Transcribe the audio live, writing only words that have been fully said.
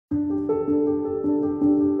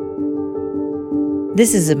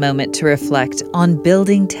This is a moment to reflect on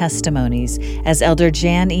building testimonies as Elder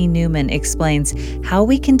Jan E. Newman explains how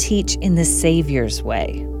we can teach in the Savior's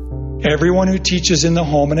way. Everyone who teaches in the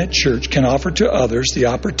home and at church can offer to others the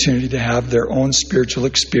opportunity to have their own spiritual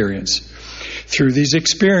experience. Through these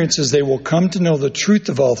experiences, they will come to know the truth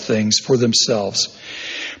of all things for themselves.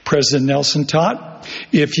 President Nelson taught,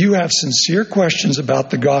 if you have sincere questions about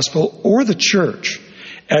the gospel or the church,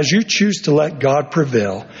 as you choose to let God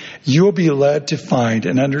prevail, you will be led to find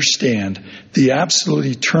and understand the absolute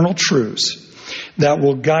eternal truths that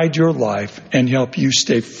will guide your life and help you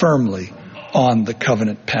stay firmly on the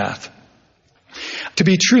covenant path. To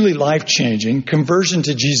be truly life-changing, conversion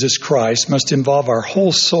to Jesus Christ must involve our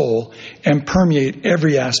whole soul and permeate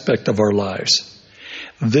every aspect of our lives.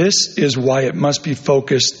 This is why it must be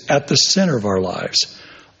focused at the center of our lives,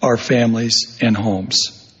 our families and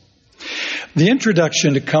homes. The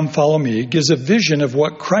introduction to Come Follow Me gives a vision of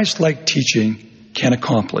what Christ-like teaching can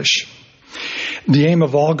accomplish. The aim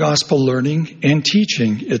of all gospel learning and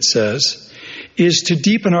teaching, it says, is to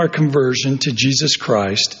deepen our conversion to Jesus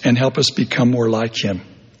Christ and help us become more like Him.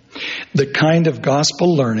 The kind of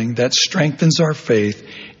gospel learning that strengthens our faith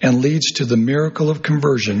and leads to the miracle of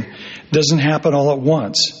conversion doesn't happen all at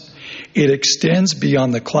once. It extends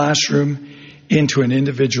beyond the classroom into an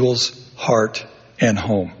individual's heart and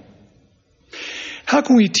home. How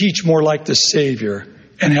can we teach more like the Savior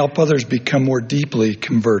and help others become more deeply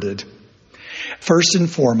converted? First and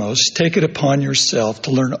foremost, take it upon yourself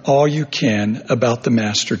to learn all you can about the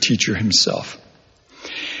Master Teacher himself.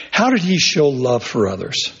 How did he show love for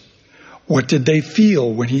others? What did they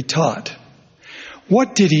feel when he taught?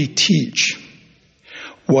 What did he teach?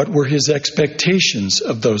 What were his expectations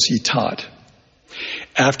of those he taught?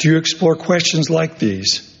 After you explore questions like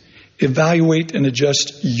these, evaluate and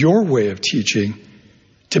adjust your way of teaching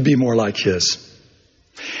to be more like his.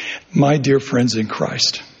 My dear friends in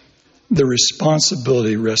Christ, the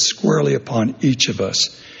responsibility rests squarely upon each of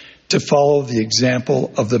us to follow the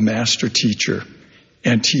example of the Master Teacher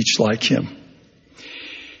and teach like him.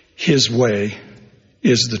 His way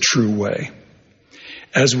is the true way.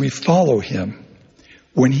 As we follow him,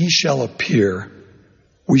 when he shall appear,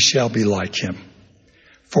 we shall be like him,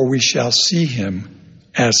 for we shall see him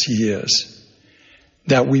as he is,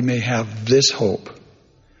 that we may have this hope,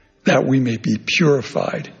 that we may be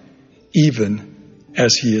purified, even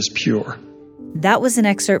as he is pure. That was an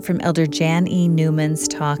excerpt from Elder Jan E. Newman's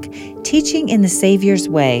talk, Teaching in the Savior's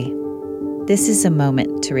Way. This is a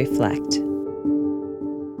moment to reflect.